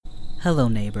Hello,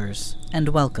 neighbors, and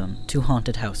welcome to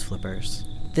Haunted House Flippers.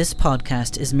 This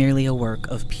podcast is merely a work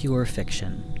of pure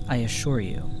fiction, I assure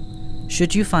you.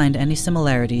 Should you find any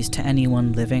similarities to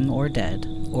anyone living or dead,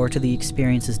 or to the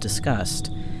experiences discussed,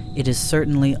 it is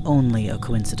certainly only a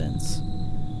coincidence.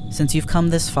 Since you've come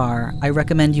this far, I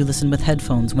recommend you listen with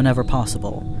headphones whenever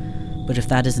possible, but if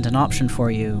that isn't an option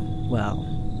for you, well,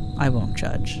 I won't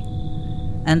judge.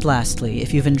 And lastly,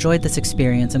 if you've enjoyed this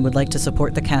experience and would like to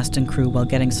support the cast and crew while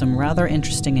getting some rather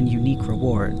interesting and unique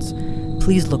rewards,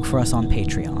 please look for us on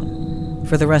Patreon.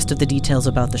 For the rest of the details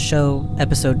about the show,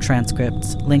 episode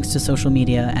transcripts, links to social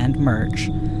media, and merch,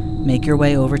 make your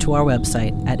way over to our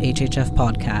website at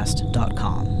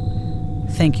hhfpodcast.com.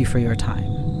 Thank you for your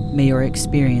time. May your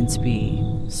experience be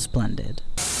splendid.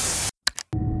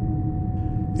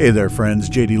 Hey there,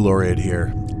 friends. JD Laureate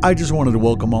here. I just wanted to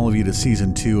welcome all of you to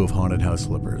Season 2 of Haunted House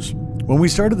Flippers. When we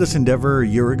started this endeavor a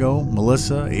year ago,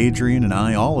 Melissa, Adrian, and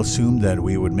I all assumed that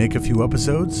we would make a few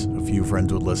episodes, a few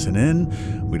friends would listen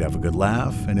in, we'd have a good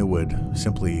laugh, and it would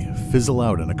simply fizzle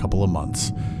out in a couple of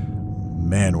months.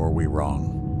 Man, were we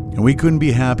wrong. And we couldn't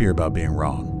be happier about being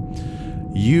wrong.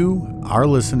 You, our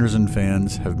listeners and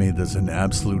fans, have made this an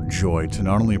absolute joy to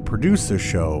not only produce this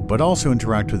show, but also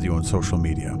interact with you on social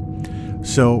media.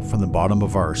 So, from the bottom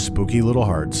of our spooky little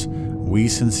hearts, we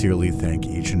sincerely thank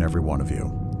each and every one of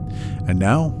you. And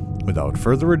now, without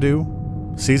further ado,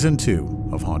 Season 2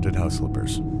 of Haunted House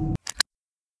Flippers.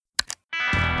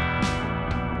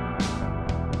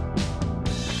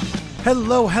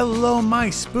 Hello, my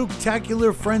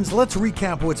spooktacular friends. Let's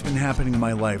recap what's been happening in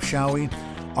my life, shall we?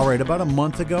 Alright, about a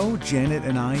month ago, Janet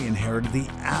and I inherited the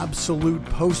absolute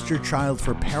poster child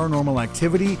for paranormal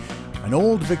activity, an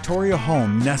old Victoria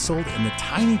home nestled in the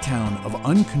tiny town of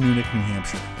Uncanunic, New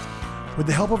Hampshire. With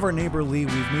the help of our neighbor Lee,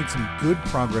 we've made some good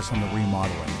progress on the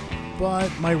remodeling. But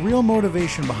my real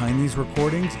motivation behind these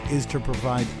recordings is to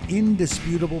provide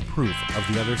indisputable proof of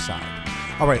the other side.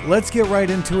 Alright, let's get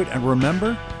right into it, and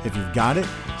remember, if you've got it,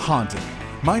 haunt it.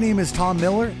 My name is Tom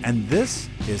Miller, and this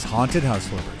is Haunted House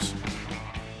Flippers.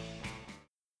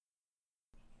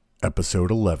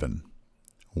 Episode 11,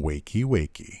 Wakey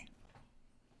Wakey.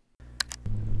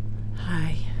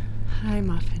 Hi,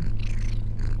 Muffin.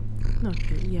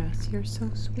 Okay, yes, you're so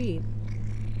sweet.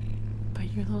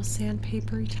 But your little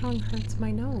sandpapery tongue hurts my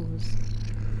nose.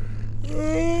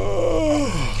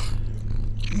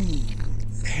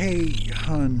 Hey,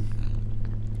 hun.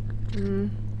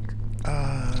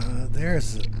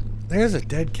 There's a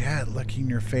dead cat licking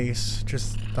your face.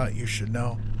 Just thought you should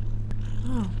know.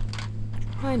 Oh,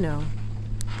 I know.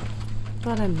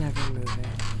 But I'm never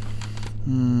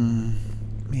moving.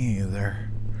 Me either.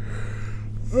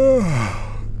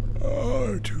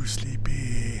 Oh, too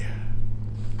sleepy.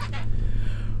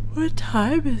 What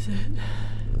time is it?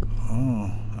 Oh,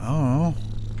 I don't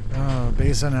know.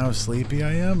 Based on how sleepy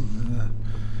I am,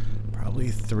 probably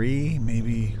 3,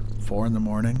 maybe 4 in the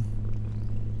morning.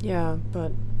 Yeah,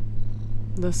 but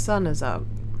the sun is up.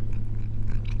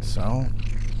 So?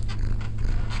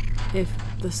 If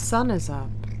the sun is up,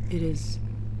 it is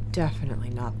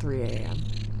definitely not 3 a.m.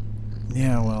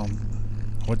 Yeah, well,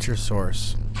 what's your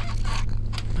source?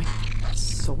 My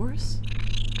source?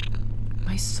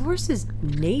 My source is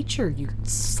nature, you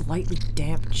slightly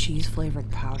damp cheese-flavored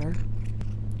powder.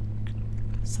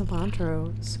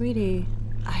 Cilantro, sweetie,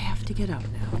 I have to get up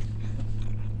now.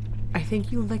 I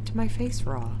think you licked my face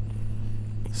raw.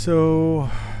 So,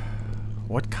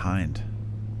 what kind?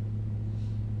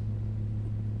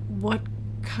 What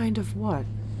kind of what?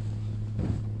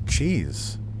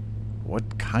 Cheese.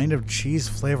 What kind of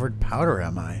cheese-flavored powder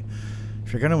am I?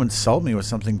 If you're going to insult me with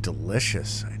something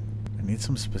delicious, I need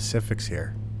some specifics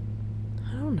here.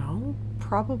 I don't know.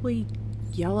 Probably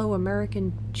yellow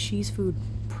American cheese food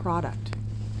product.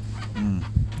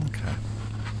 Okay.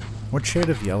 What shade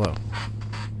of yellow?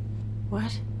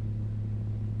 What?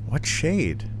 What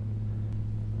shade?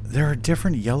 There are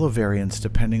different yellow variants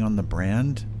depending on the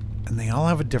brand, and they all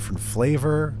have a different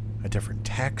flavor, a different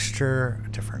texture, a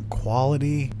different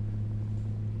quality.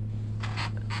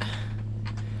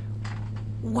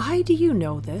 Why do you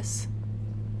know this?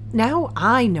 Now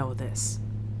I know this.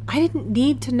 I didn't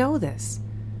need to know this.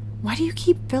 Why do you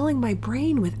keep filling my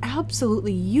brain with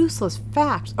absolutely useless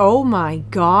facts? Oh my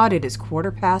God, it is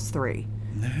 3:15.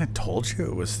 I told you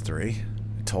it was 3.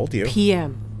 I told you.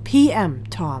 PM,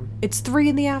 Tom. It's 3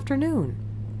 in the afternoon.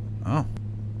 Oh.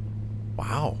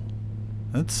 Wow.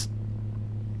 That's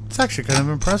actually kind of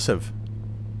impressive.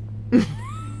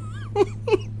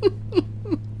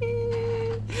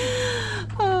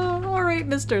 All right,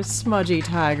 Mr. Smudgy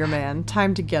Tiger Man,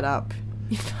 time to get up.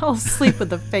 You fell asleep with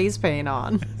the face paint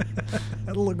on.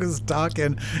 Look who's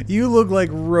talking. You look like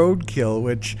roadkill,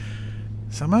 which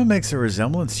somehow makes the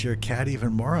resemblance to your cat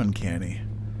even more uncanny.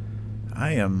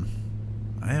 I am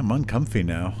uncomfy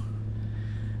now.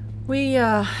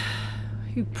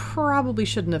 You probably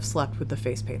shouldn't have slept with the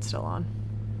face paint still on.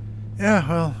 Yeah,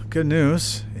 well, good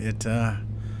news. It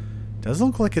doesn't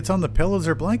look like it's on the pillows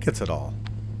or blankets at all.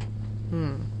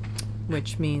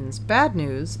 Which means bad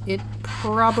news, it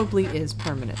probably is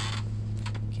permanent.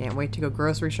 Can't wait to go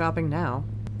grocery shopping now.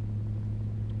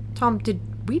 Tom,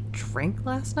 did we drink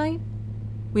last night?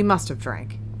 We must have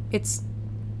drank. It's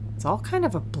all kind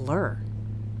of a blur.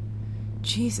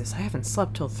 Jesus, I haven't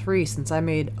slept till 3 since I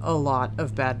made a lot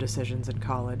of bad decisions in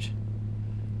college.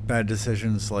 Bad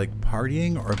decisions like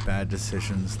partying or bad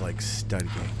decisions like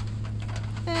studying?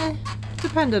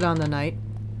 Depended on the night.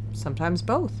 Sometimes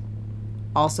both.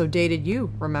 Also dated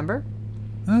you, remember?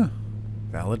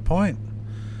 Valid point.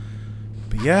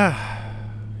 But yeah,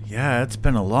 it's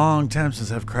been a long time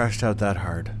since I've crashed out that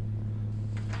hard.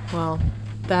 Well,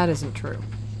 that isn't true.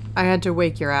 I had to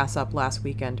wake your ass up last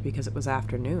weekend because it was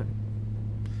afternoon.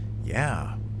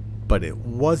 Yeah, but it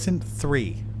wasn't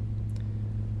 3.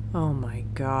 Oh my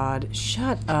god,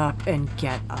 shut up and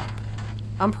get up.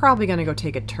 I'm probably gonna go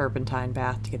take a turpentine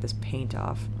bath to get this paint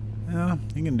off. Yeah,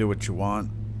 you can do what you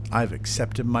want. I've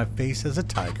accepted my face as a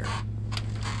tiger.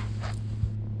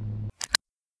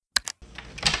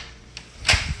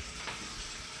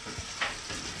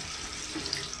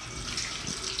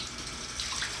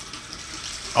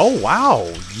 Oh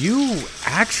wow, you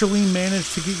actually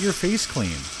managed to get your face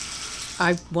clean.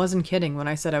 I wasn't kidding when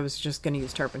I said I was just gonna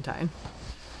use turpentine.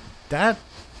 That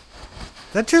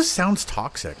just sounds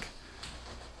toxic.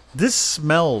 This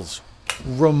smells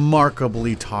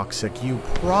remarkably toxic. You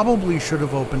probably should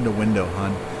have opened a window,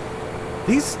 hon.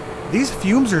 These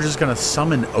fumes are just gonna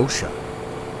summon OSHA.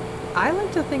 I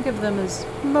like to think of them as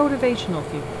motivational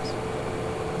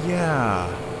fumes.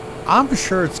 Yeah, I'm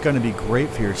sure it's gonna be great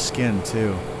for your skin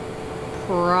too.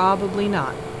 Probably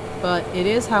not. But it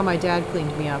is how my dad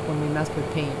cleaned me up when we messed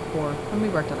with paint or when we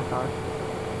worked on a car.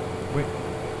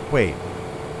 Wait.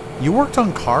 You worked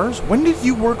on cars? When did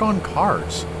you work on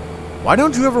cars? Why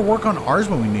don't you ever work on ours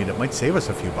when we need it? Might save us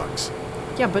a few bucks.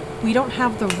 Yeah, but we don't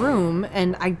have the room,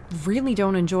 and I really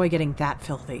don't enjoy getting that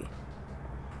filthy.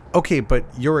 Okay, but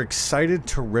you're excited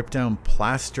to rip down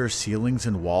plaster ceilings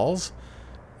and walls?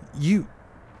 You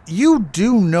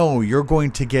do know you're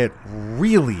going to get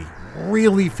really,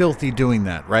 really filthy doing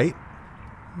that, right?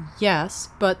 Yes,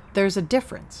 but there's a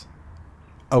difference.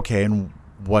 Okay, and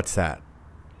what's that?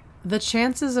 The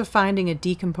chances of finding a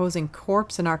decomposing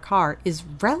corpse in our car is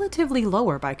relatively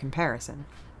lower by comparison.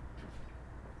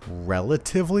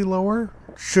 Relatively lower?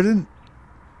 Shouldn't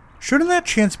that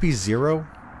chance be 0?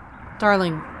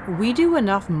 Darling, we do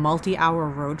enough multi-hour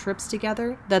road trips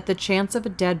together that the chance of a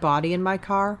dead body in my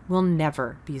car will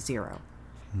never be 0.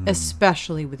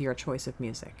 Especially with your choice of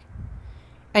music.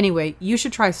 Anyway, you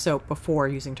should try soap before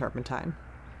using turpentine.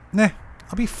 Nah,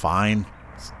 I'll be fine.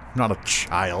 I'm not a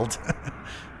child.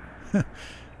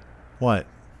 What?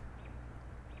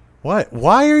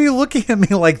 Why are you looking at me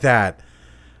like that?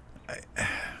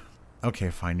 Okay,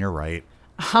 fine, you're right.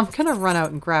 I'm gonna run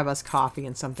out and grab us coffee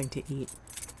and something to eat.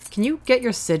 Can you get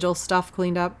your sigil stuff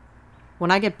cleaned up?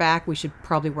 When I get back, we should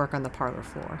probably work on the parlor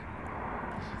floor.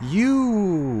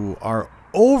 You are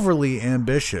overly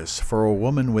ambitious for a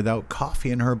woman without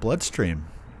coffee in her bloodstream.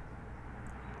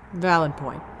 Valid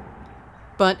point.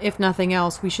 But if nothing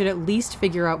else, we should at least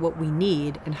figure out what we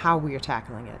need and how we are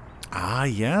tackling it. Ah,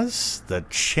 yes. The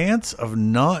chance of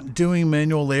not doing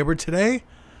manual labor today?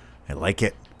 I like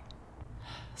it.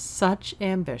 Such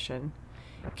ambition.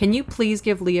 Can you please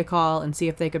give Lee a call and see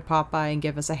if they could pop by and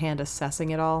give us a hand assessing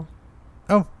it all?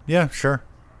 Oh, yeah, sure.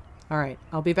 All right,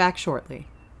 I'll be back shortly.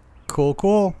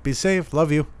 Cool. Be safe.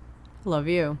 Love you. Love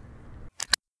you.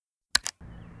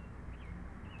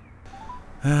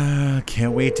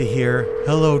 Can't wait to hear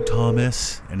 "Hello,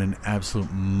 Thomas" in an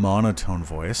absolute monotone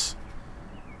voice.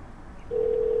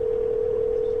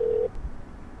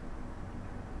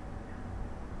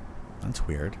 That's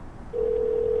weird.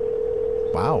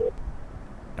 Wow.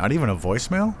 Not even a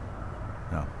voicemail?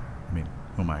 No. I mean,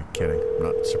 who am I kidding? I'm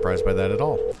not surprised by that at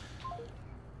all.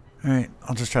 Alright,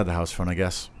 I'll just try the house phone, I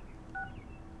guess.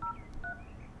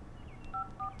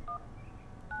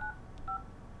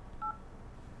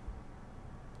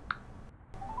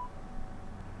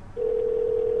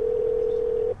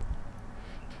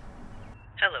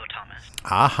 Hello, Thomas.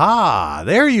 Aha!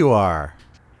 There you are!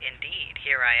 Indeed,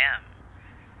 here I am.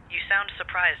 You sound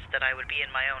surprised that I would be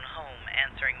in my own home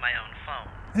answering my own phone.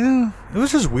 Yeah, it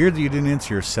was just weird that you didn't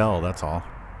answer your cell, that's all.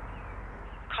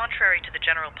 Contrary to the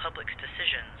general public's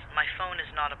decisions, My phone is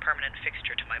not a permanent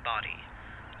fixture to my body.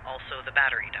 Also, the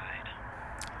battery died.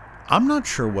 I'm not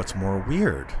sure what's more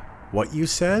weird. What you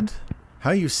said,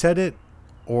 how you said it,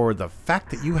 or the fact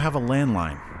that you have a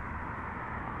landline.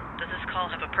 Does this call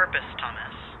have a purpose,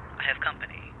 Thomas? I have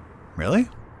company. Really?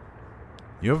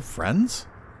 You have friends?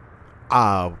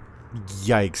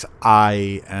 Yikes.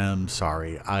 I am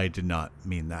sorry. I did not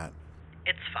mean that.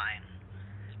 It's fine.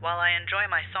 While I enjoy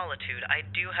my solitude, I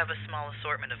do have a small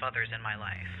assortment of others in my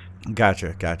life.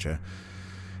 Gotcha.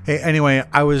 Hey, anyway,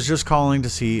 I was just calling to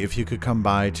see if you could come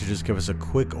by to just give us a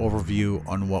quick overview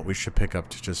on what we should pick up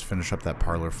to just finish up that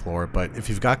parlor floor. But if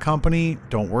you've got company,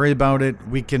 don't worry about it.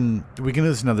 We can do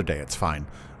this another day. It's fine.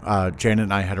 Janet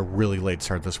and I had a really late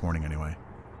start this morning anyway.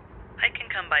 I can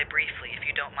come by briefly if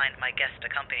you don't mind my guest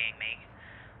accompanying me.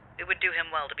 It would do him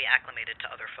well to be acclimated to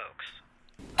other folks.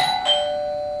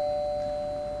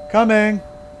 Coming.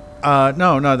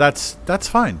 No, that's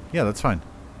fine. Yeah, that's fine.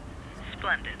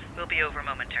 Splendid. We'll be over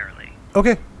momentarily.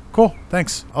 Okay, cool.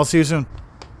 Thanks. I'll see you soon.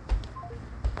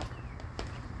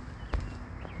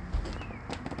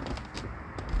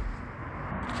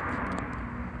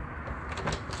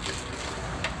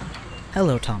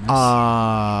 Hello, Thomas.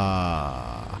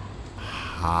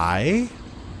 Hi?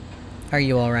 Are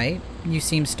you alright? You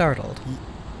seem startled.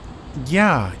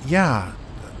 Yeah.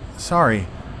 Sorry.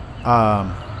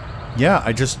 Yeah,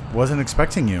 I just wasn't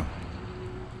expecting you.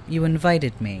 You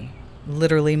invited me,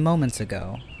 literally moments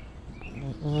ago.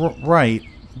 Right,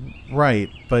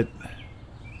 but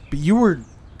you were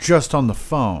just on the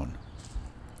phone.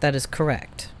 That is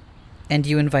correct. And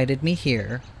you invited me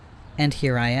here, and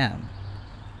here I am.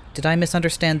 Did I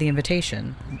misunderstand the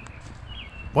invitation?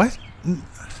 What?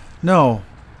 No,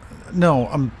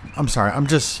 I'm sorry. I'm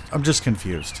just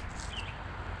confused.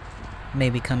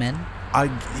 Maybe come in?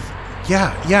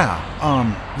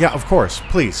 Yeah, of course.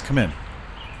 Please, come in.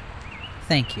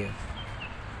 Thank you.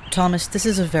 Thomas, this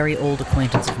is a very old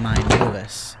acquaintance of mine,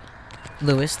 Lewis.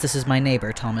 Lewis, this is my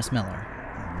neighbor, Thomas Miller.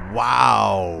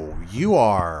 Wow, you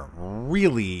are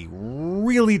really,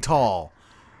 really tall.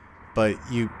 But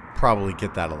you probably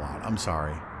get that a lot. I'm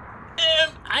sorry.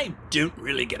 I don't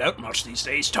really get out much these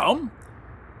days, Tom.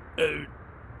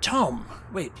 Tom.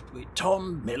 Wait,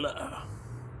 Tom Miller.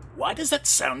 Why does that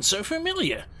sound so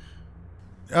familiar?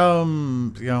 I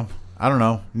don't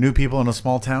know. New people in a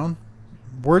small town?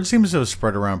 Word seems to have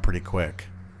spread around pretty quick.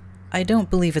 I don't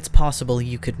believe it's possible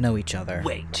you could know each other.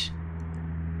 Wait.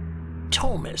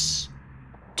 Thomas.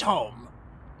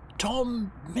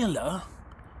 Tom Miller?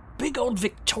 Big old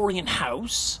Victorian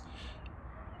house?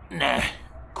 Nah,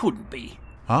 couldn't be.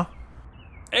 Huh?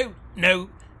 Oh, no,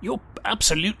 you're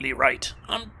absolutely right.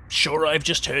 I'm sure I've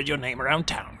just heard your name around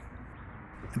town.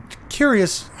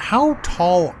 Curious, how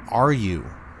tall are you?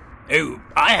 Oh,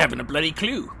 I haven't a bloody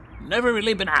clue. Never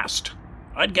really been asked.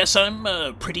 I'd guess I'm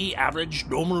a pretty average,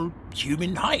 normal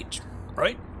human height,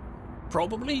 right?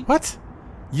 Probably? What?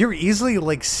 You're easily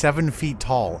like 7 feet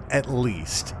tall, at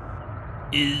least.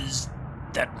 Is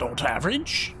that not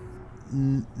average?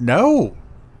 No.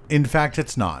 In fact,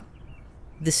 it's not.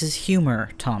 This is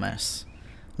humor, Thomas.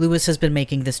 Lewis has been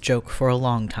making this joke for a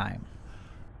long time.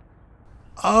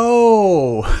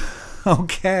 Oh,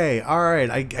 okay. All right.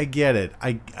 I get it.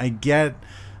 I get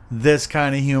this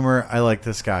kind of humor. I like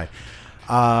this guy.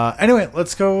 Anyway,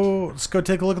 let's go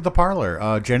take a look at the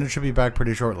parlor. Janet should be back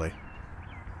pretty shortly.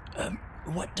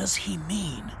 What does he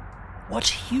mean? What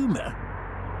humor?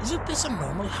 Isn't this a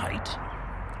normal height?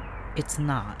 It's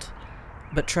not.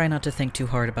 But try not to think too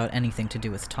hard about anything to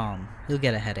do with Tom. You'll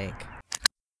get a headache.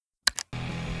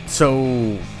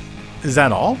 So, is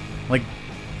that all? Like,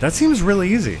 that seems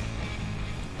really easy.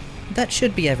 That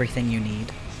should be everything you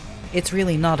need. It's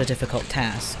really not a difficult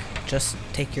task. Just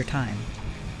take your time.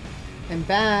 I'm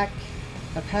back.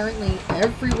 Apparently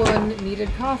everyone needed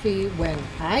coffee when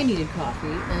I needed coffee,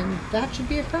 and that should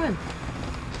be a crime.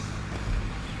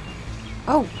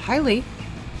 Oh, hi, Lee.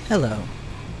 Hello.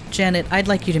 Janet, I'd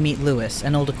like you to meet Lewis,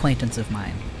 an old acquaintance of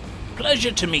mine.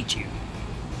 Pleasure to meet you.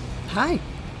 Hi.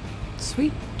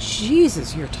 Sweet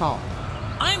Jesus, you're tall.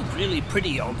 I'm really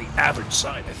pretty on the average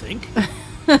side, I think.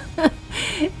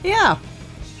 Yeah,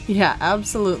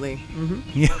 absolutely. Mm-hmm.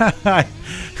 Yeah,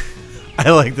 I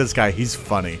like this guy. He's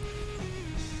funny.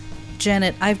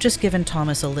 Janet, I've just given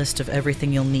Thomas a list of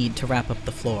everything you'll need to wrap up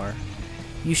the floor.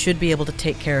 You should be able to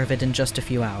take care of it in just a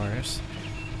few hours.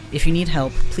 If you need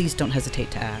help, please don't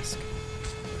hesitate to ask.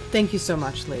 Thank you so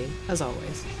much, Lee, as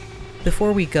always.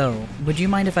 Before we go, would you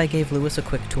mind if I gave Lewis a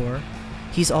quick tour?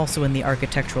 He's also in the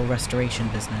architectural restoration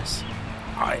business.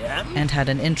 I am? And had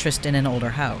an interest in an older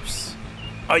house.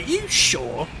 Are you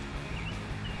sure?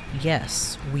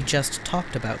 Yes, we just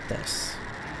talked about this.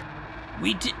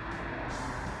 We did...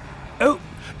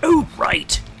 Oh,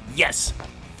 right. Yes,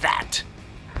 that.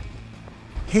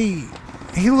 Hey,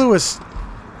 Lewis.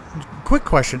 Quick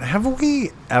question. Have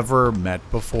we ever met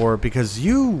before? Because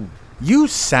you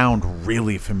sound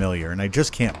really familiar, and I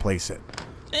just can't place it.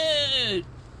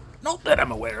 Not that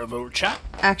I'm aware of, old chap.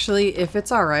 Actually, if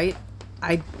it's all right,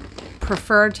 I'd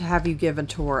prefer to have you give a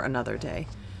tour another day.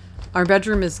 Our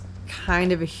bedroom is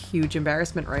kind of a huge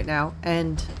embarrassment right now,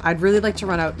 and I'd really like to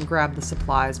run out and grab the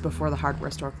supplies before the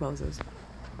hardware store closes.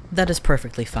 That is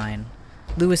perfectly fine.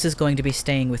 Lewis is going to be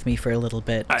staying with me for a little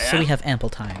bit, so we have ample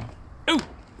time. Oh,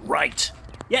 right.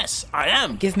 Yes, I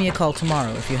am. Give me a call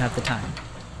tomorrow if you have the time.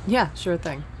 Yeah, sure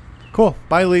thing. Cool.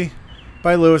 Bye, Lee.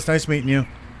 Bye, Lewis. Nice meeting you.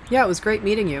 Yeah, it was great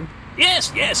meeting you.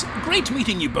 Yes. Great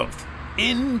meeting you both.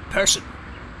 In person.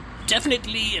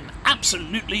 Definitely and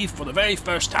absolutely for the very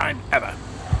first time ever.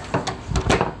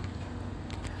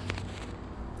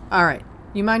 All right,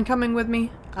 you mind coming with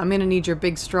me? I'm gonna need your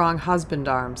big, strong husband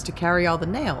arms to carry all the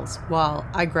nails while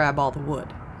I grab all the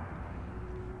wood.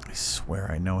 I swear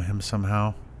I know him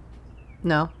somehow.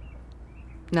 No?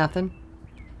 Nothing?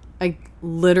 I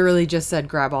literally just said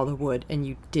grab all the wood, and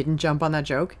you didn't jump on that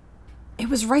joke? It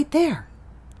was right there.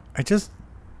 I just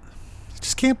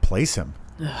can't place him.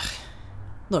 Ugh.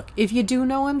 Look, if you do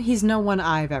know him, he's no one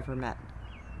I've ever met.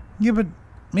 Yeah, but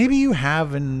maybe you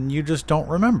have and you just don't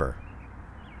remember.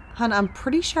 Hun, I'm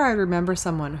pretty sure I remember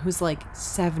someone who's like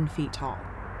 7 feet tall.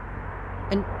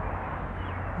 And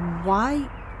why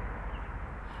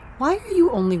are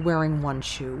you only wearing one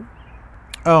shoe?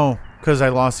 Oh, because I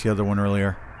lost the other one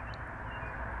earlier.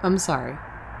 I'm sorry.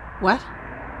 What?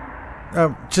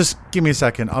 Just give me a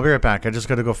second. I'll be right back. I just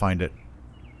gotta go find it.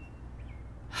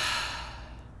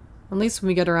 At least when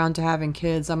we get around to having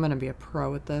kids, I'm gonna be a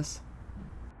pro at this.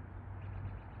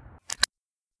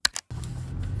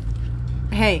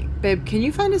 Hey, babe, can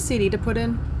you find a CD to put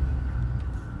in?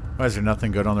 Why, is there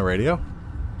nothing good on the radio?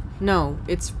 No,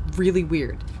 it's really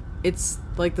weird. It's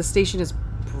like the station is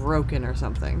broken or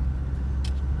something.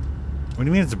 What do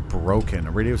you mean it's broken?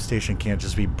 A radio station can't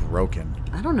just be broken.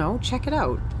 I don't know. Check it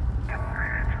out.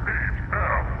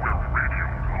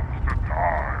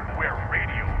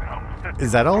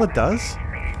 Is that all it does?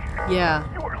 Yeah.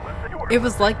 It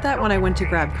was like that when I went to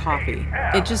grab coffee.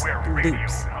 It just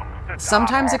loops.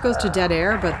 Sometimes it goes to dead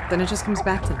air, but then it just comes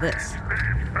back to this.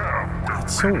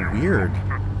 That's so weird.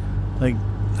 Like,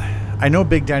 I know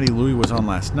Big Daddy Louie was on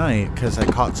last night because I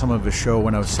caught some of his show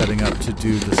when I was setting up to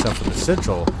do the stuff with the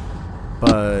sigil,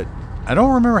 but I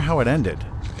don't remember how it ended.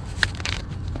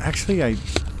 Actually, I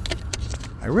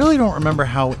really don't remember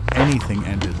how anything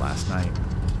ended last night.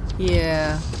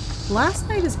 Yeah. Last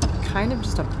night is kind of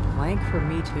just a blank for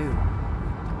me, too.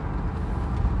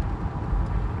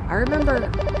 I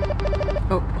remember...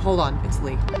 Oh, hold on. It's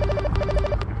Lee.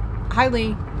 Hi,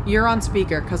 Lee. You're on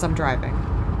speaker because I'm driving.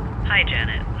 Hi,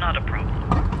 Janet. Not a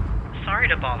problem. Sorry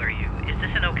to bother you. Is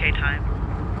this an okay time?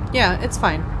 Yeah, it's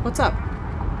fine. What's up?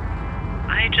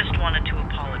 I just wanted to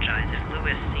apologize if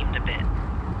Lewis seemed a bit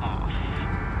off.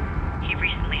 He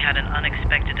recently had an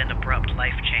unexpected and abrupt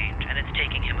life change, and it's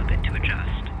taking him a bit to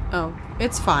adjust. Oh,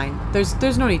 it's fine.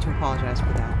 There's no need to apologize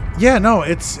for that. Yeah, no,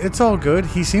 it's all good.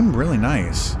 He seemed really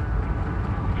nice.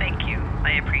 Thank you.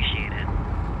 I appreciate it.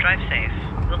 Drive safe.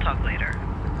 We'll talk later.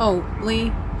 Oh,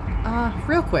 Lee,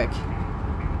 real quick.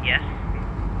 Yes?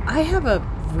 I have a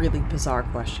really bizarre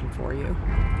question for you.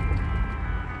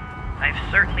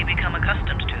 I've certainly become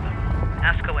accustomed to them.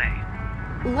 Ask away.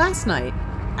 Last night,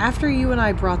 after you and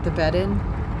I brought the bed in...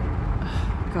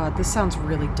 God, this sounds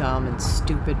really dumb and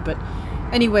stupid, but...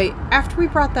 Anyway, after we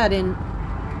brought that in,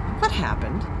 what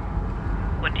happened?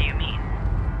 What do you mean?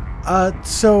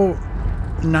 So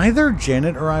neither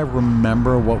Janet or I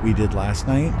remember what we did last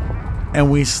night, and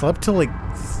we slept till like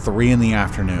 3 in the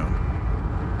afternoon.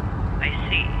 I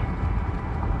see.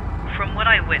 From what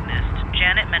I witnessed,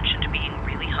 Janet mentioned being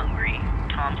really hungry.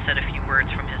 Tom said a few words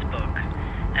from his book,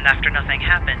 and after nothing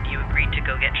happened, you agreed to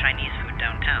go get Chinese food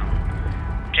downtown.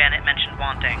 Janet mentioned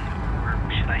wanting, or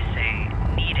should I say,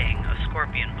 needing a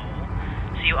scorpion bowl,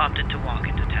 so you opted to walk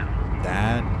into town.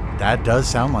 That does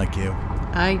sound like you.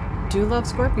 I do love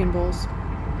scorpion bowls.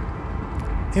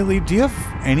 Hey, Lee, do you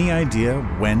have any idea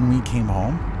when we came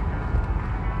home?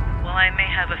 Well, I may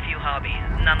have a few hobbies.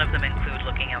 None of them include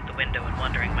looking out the window and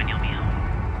wondering when you'll be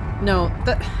home. No,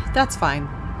 that's fine.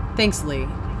 Thanks, Lee.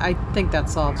 I think that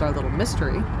solves our little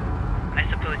mystery. I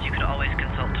suppose you could always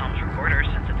consult Tom's recorder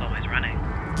since it's always running.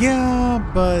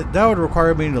 Yeah, but that would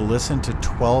require me to listen to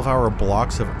 12-hour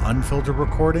blocks of unfiltered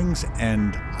recordings,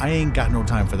 and I ain't got no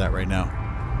time for that right now.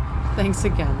 Thanks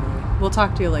again, Lee. We'll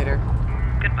talk to you later.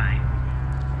 Goodbye.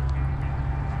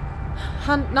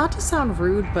 Hun, not to sound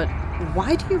rude, but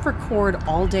why do you record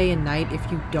all day and night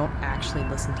if you don't actually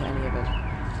listen to any of it?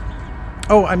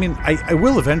 Oh, I mean, I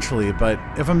will eventually, but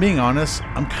if I'm being honest,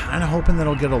 I'm kind of hoping that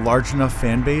I'll get a large enough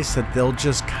fan base that they'll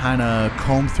just kind of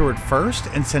comb through it first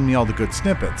and send me all the good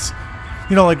snippets.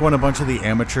 You know, like when a bunch of the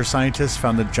amateur scientists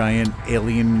found the giant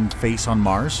alien face on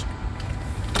Mars?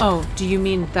 Oh, do you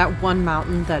mean that one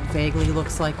mountain that vaguely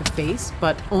looks like a face,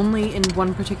 but only in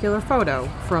one particular photo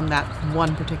from that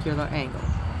one particular angle?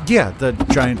 Yeah, the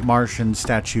giant Martian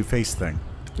statue face thing.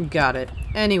 Got it.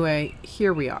 Anyway,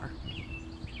 here we are.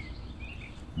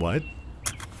 What?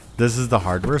 This is the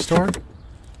hardware store?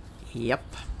 Yep.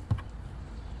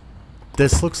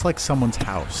 This looks like someone's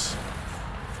house.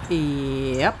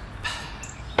 Yep.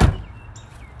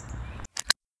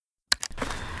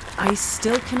 I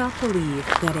still cannot believe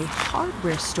that a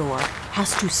hardware store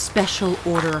has to special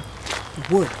order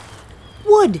wood.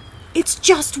 Wood! It's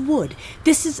just wood.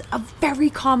 This is a very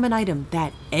common item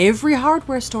that every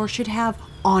hardware store should have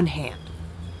on hand.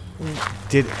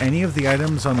 Did any of the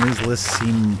items on these lists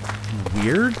seem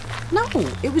weird? No,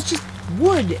 it was just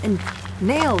wood and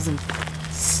nails and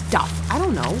stuff. I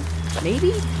don't know.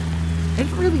 Maybe? I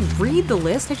didn't really read the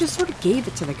list. I just sort of gave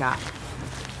it to the guy.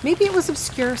 Maybe it was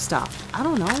obscure stuff. I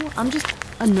don't know. I'm just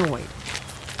annoyed.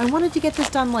 I wanted to get this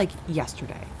done, like,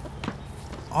 yesterday.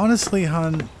 Honestly,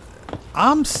 hon,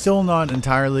 I'm still not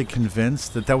entirely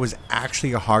convinced that that was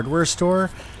actually a hardware store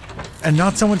and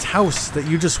not someone's house that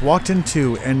you just walked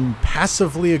into and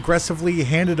passively aggressively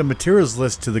handed a materials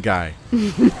list to the guy.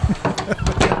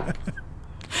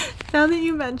 Now that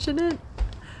you mention it,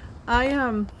 I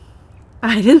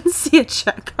didn't see a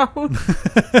checkout.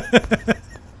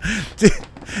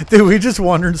 Did we just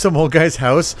wander in some old guy's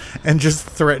house and just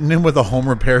threaten him with a home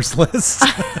repairs list?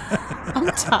 I'm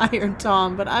tired,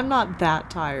 Tom, but I'm not that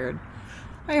tired.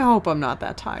 I hope I'm not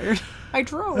that tired. I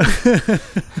drove.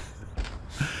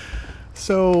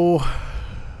 So,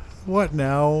 what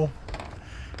now?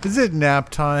 Is it nap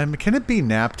time? Can it be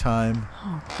nap time?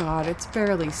 Oh, God, it's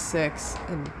barely 6,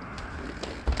 and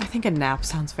I think a nap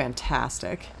sounds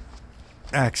fantastic.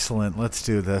 Excellent. Let's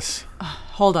do this.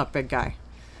 Hold up, big guy.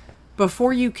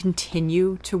 Before you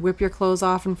continue to whip your clothes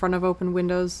off in front of open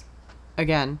windows,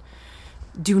 again,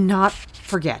 do not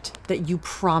forget that you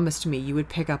promised me you would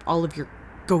pick up all of your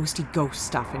ghosty ghost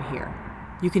stuff in here.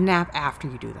 You can nap after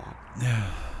you do that.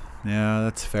 Yeah,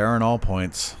 that's fair on all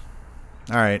points.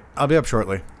 All right, I'll be up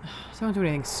shortly. Don't do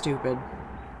anything stupid.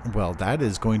 Well, that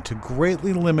is going to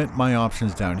greatly limit my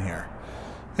options down here.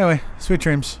 Anyway, sweet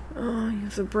dreams. Oh, you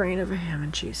have the brain of a ham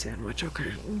and cheese sandwich.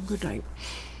 Okay, good night.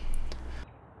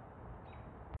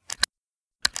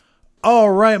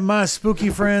 All right, my spooky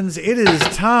friends, it is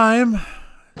time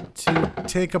to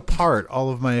take apart all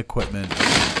of my equipment.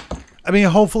 I mean,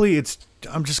 hopefully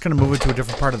I'm just going to move it to a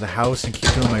different part of the house and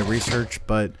keep doing my research,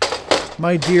 but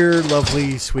my dear,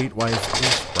 lovely, sweet wife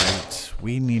is right.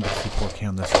 We need to keep working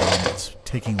on this room. It's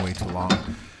taking way too long.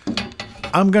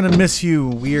 I'm going to miss you,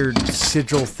 weird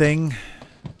sigil thing.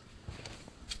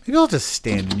 Maybe I'll just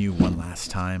stand in you one last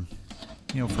time,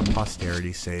 for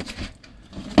posterity's sake.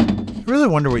 I really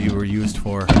wonder what you were used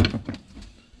for.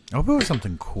 I hope it was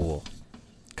something cool.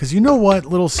 Because you know what,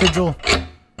 little sigil?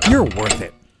 You're worth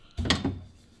it.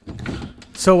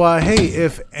 So, hey,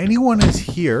 if anyone is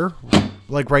here,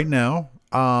 like right now,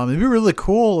 it'd be really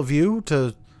cool of you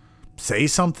to say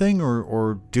something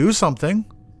or do something.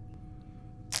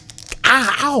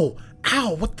 Ow!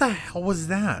 Ow! What the hell was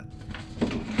that?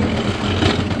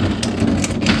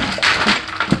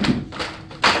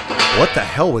 What the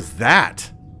hell was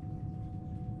that?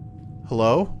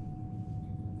 Hello?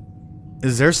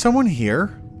 Is there someone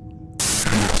here?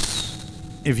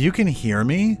 If you can hear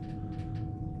me,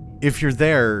 if you're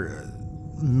there,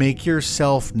 make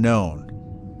yourself known.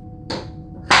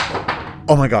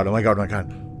 Oh my god, oh my god, oh my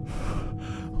god.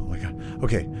 Oh my god.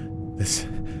 Okay, this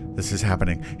is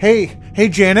happening. Hey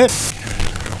Janet.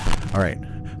 All right.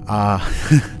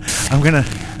 I'm gonna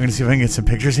see if I can get some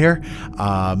pictures here.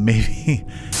 Maybe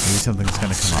something's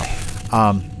gonna come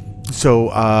up.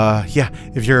 Yeah,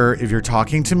 if you're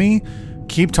talking to me,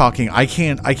 keep talking. I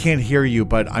can't hear you,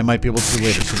 but I might be able to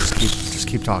later, so just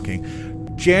keep talking.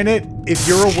 Janet, if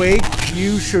you're awake,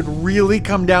 you should really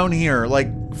come down here,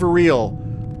 like for real.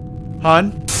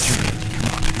 Hon?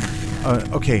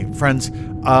 Okay, friends.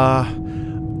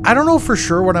 I don't know for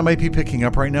sure what I might be picking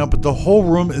up right now, but the whole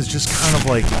room is just kind of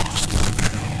like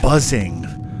buzzing.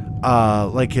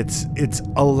 Like it's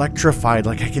electrified,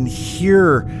 like I can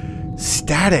hear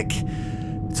static.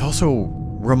 It's also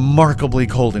remarkably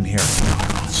cold in here.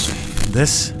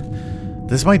 This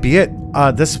This might be it.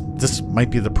 This might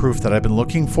be the proof that I've been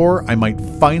looking for. I might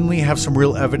finally have some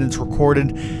real evidence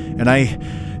recorded, and I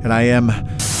am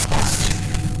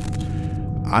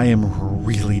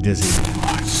really dizzy.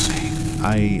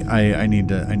 I need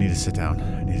to sit down.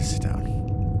 I need to sit down.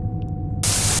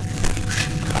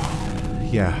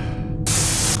 Yeah,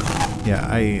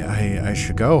 I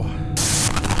should go.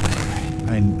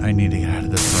 I need to get out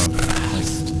of this room,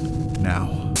 like,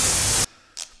 now.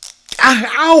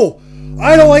 Ow!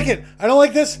 I don't like it. I don't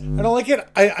like this. I don't like it.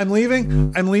 I'm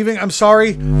leaving. I'm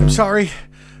sorry.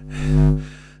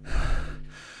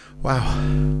 Wow.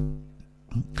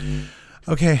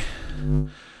 Okay.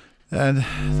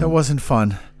 That wasn't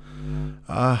fun.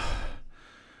 I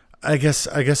guess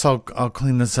I'll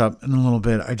clean this up in a little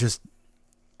bit. I just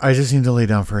need to lay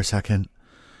down for a second.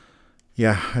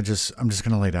 Yeah, I'm just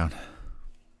gonna lay down.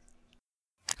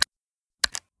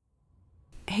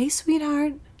 Hey,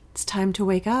 sweetheart. It's time to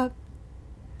wake up.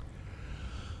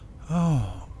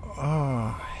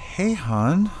 Hey,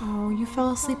 hon. Oh, you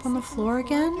fell asleep on the floor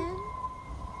again?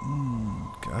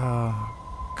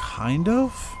 Kind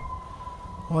of.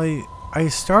 Well, I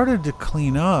started to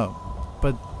clean up,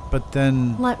 but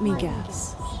then... Let me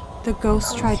guess. The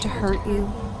ghost tried to hurt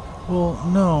you? Well,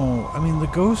 no. I mean, the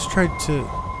ghost tried to...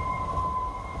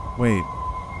 Wait.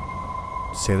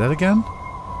 Say that again?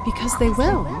 Because they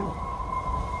will.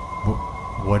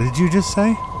 What did you just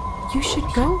say? You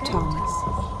should go, Thomas.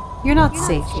 You're not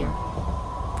safe here.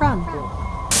 Run.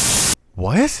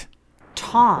 What?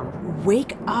 Tom,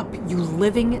 wake up, you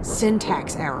living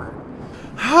syntax error.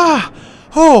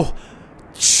 Oh!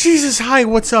 Jesus, hi,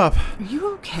 what's up? Are you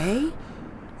okay?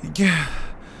 Yeah,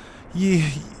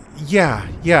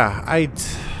 I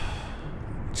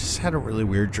just had a really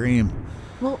weird dream.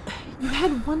 Well, you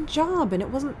had one job and it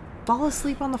wasn't fall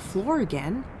asleep on the floor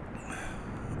again.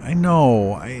 I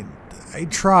know, I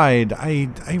tried, I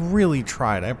really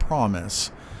tried, I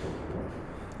promise.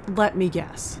 Let me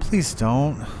guess. Please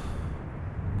don't.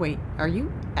 Wait, are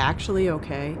you actually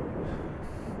okay?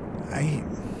 I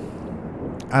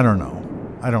don't know.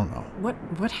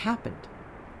 What happened?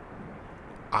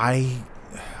 I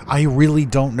really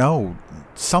don't know.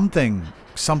 Something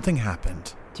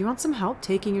happened. Do you want some help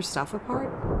taking your stuff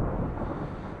apart?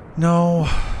 No.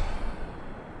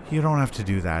 You don't have to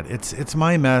do that. It's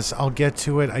my mess. I'll get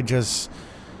to it. I just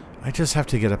have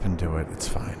to get up and do it. It's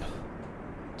fine.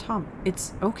 Tom,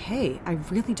 it's okay. I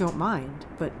really don't mind,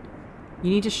 but you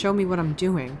need to show me what I'm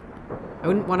doing. I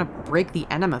wouldn't want to break the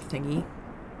enema thingy.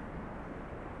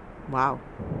 Wow.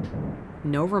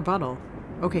 No rebuttal.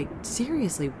 Okay,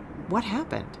 seriously, what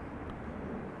happened?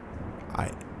 I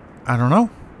don't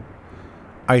know.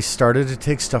 I started to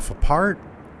take stuff apart,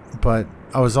 but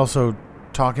I was also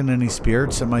talking to any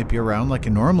spirits that might be around like I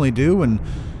normally do, and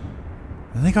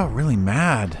then they got really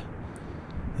mad.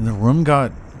 And the room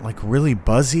got like really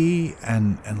buzzy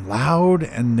and loud,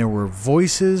 and there were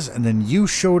voices, and then you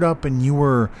showed up and you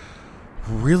were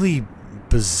really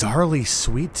bizarrely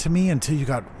sweet to me until you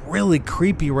got really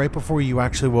creepy right before you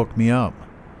actually woke me up.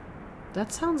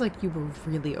 That sounds like you were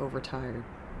really overtired.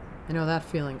 I know that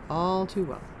feeling all too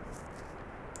well.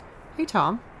 Hey,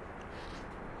 Tom.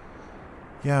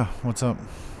 Yeah, what's up?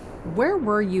 Where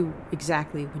were you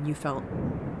exactly when you felt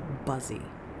buzzy?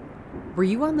 Were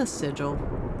you on the sigil?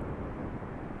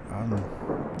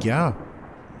 Yeah.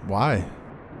 Why?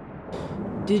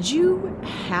 Did you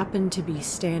happen to be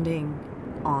standing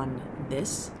on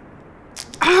this?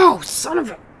 Ow, son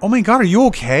of a... Oh my god, are you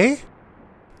okay?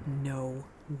 No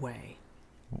way.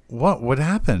 What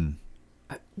happened?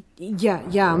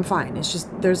 Yeah, I'm fine. It's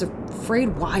just there's a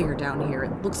frayed wire down here.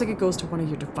 It looks like it goes to one of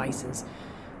your devices.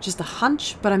 Just a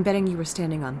hunch, but I'm betting you were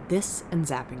standing on this and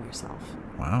zapping yourself.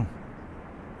 Wow.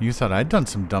 You thought I'd done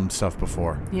some dumb stuff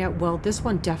before. Yeah, well, this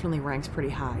one definitely ranks pretty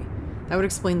high. That would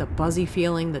explain the buzzy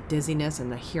feeling, the dizziness,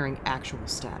 and the hearing actual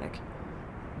static.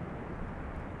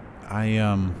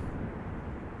 I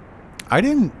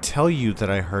didn't tell you that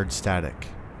I heard static.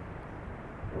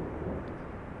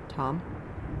 Tom?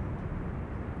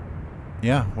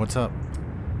 Yeah, what's up?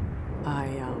 I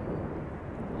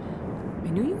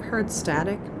knew you heard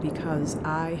static because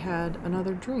I had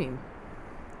another dream.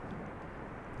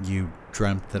 You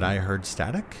dreamt that I heard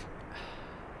static?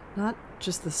 Not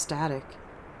just the static.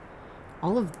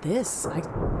 All of this. I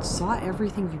saw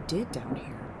everything you did down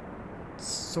here.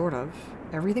 Sort of.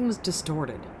 Everything was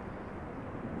distorted.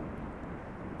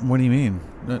 What do you mean?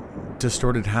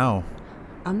 Distorted how?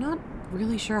 I'm not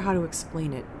really sure how to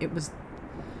explain it. It was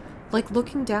like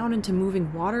looking down into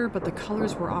moving water, but the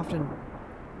colors were often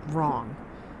wrong.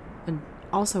 And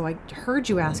also, I heard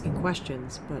you asking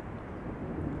questions, but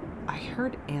I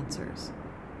heard answers.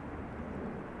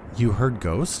 You heard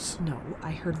ghosts? No,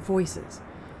 I heard voices.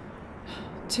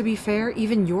 To be fair,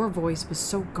 even your voice was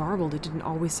so garbled it didn't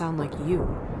always sound like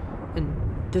you. And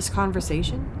this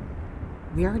conversation,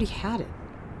 we already had it.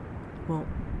 Well,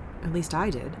 at least I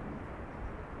did.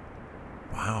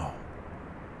 Wow.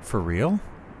 For real?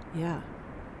 Yeah.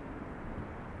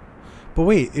 But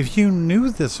wait, if you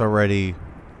knew this already,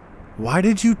 why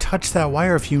did you touch that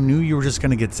wire if you knew you were just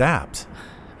going to get zapped?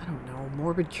 I don't know,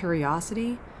 morbid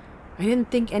curiosity? I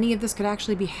didn't think any of this could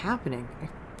actually be happening. I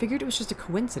figured it was just a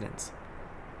coincidence.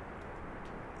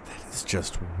 That is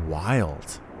just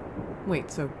wild.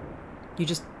 Wait, so you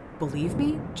just believe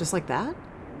me? Just like that?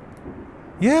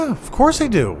 Yeah, of course I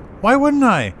do. Why wouldn't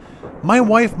I? My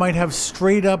wife might have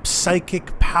straight up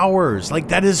psychic powers. Like,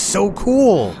 that is so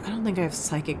cool. I don't think I have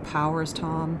psychic powers,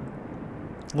 Tom.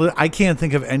 I can't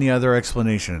think of any other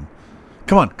explanation.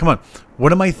 Come on.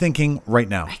 What am I thinking right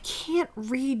now? I can't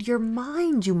read your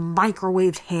mind, you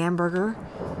microwaved hamburger.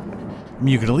 I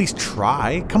mean, you could at least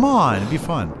try. Come on, it'd be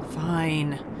fun.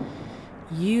 Fine.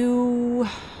 You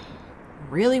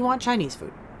really want Chinese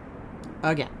food.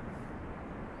 Again.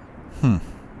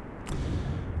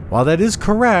 While that is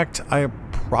correct, I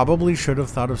probably should have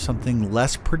thought of something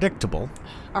less predictable.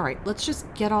 All right, let's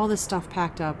just get all this stuff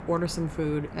packed up, order some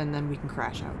food, and then we can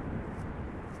crash out.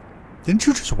 Didn't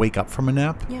you just wake up from a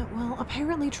nap? Yeah, well,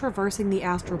 apparently traversing the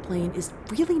astral plane is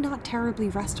really not terribly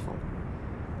restful.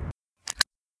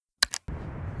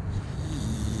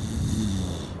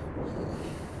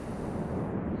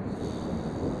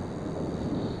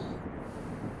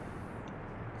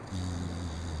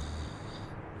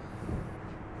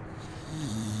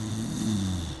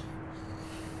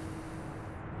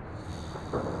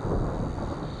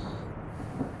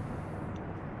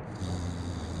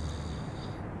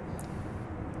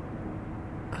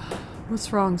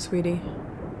 What's wrong, sweetie?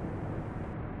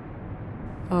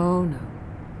 Oh, no.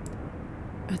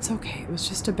 It's okay. It was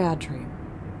just a bad dream.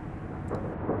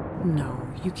 No,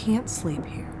 you can't sleep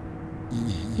here.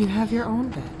 You have your own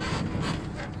bed.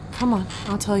 Come on,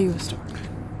 I'll tell you a story.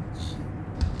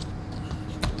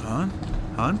 Hon?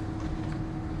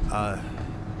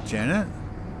 Janet?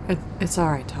 It's all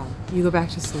right, Tom. You go back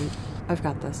to sleep. I've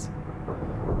got this.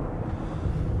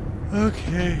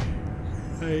 Okay.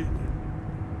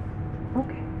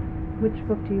 Okay. Which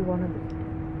book do you want to read?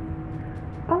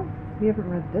 Oh, we haven't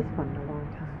read this one in a long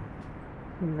time.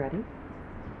 You ready?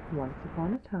 Once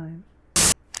Upon a Time.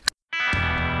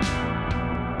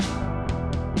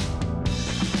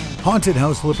 Haunted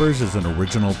House Flippers is an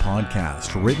original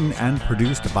podcast written and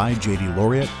produced by J.D.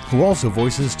 Laureate, who also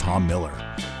voices Tom Miller.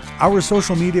 Our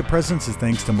social media presence is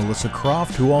thanks to Melissa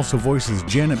Croft, who also voices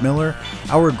Janet Miller.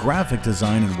 Our graphic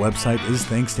design and website is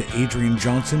thanks to Adrian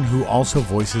Johnson, who also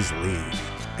voices Lee.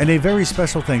 And a very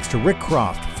special thanks to Rick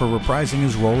Croft for reprising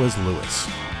his role as Lewis.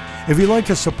 If you'd like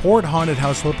to support Haunted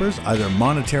House Flippers, either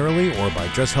monetarily or by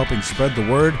just helping spread the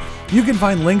word, you can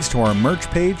find links to our merch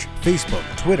page, Facebook,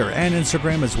 Twitter, and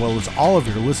Instagram, as well as all of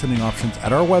your listening options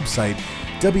at our website,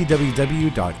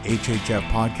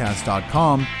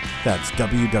 www.hhfpodcast.com. That's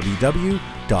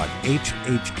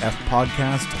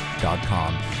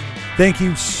www.hhfpodcast.com. Thank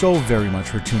you so very much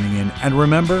for tuning in, and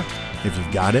remember, if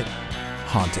you've got it,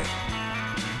 haunt it.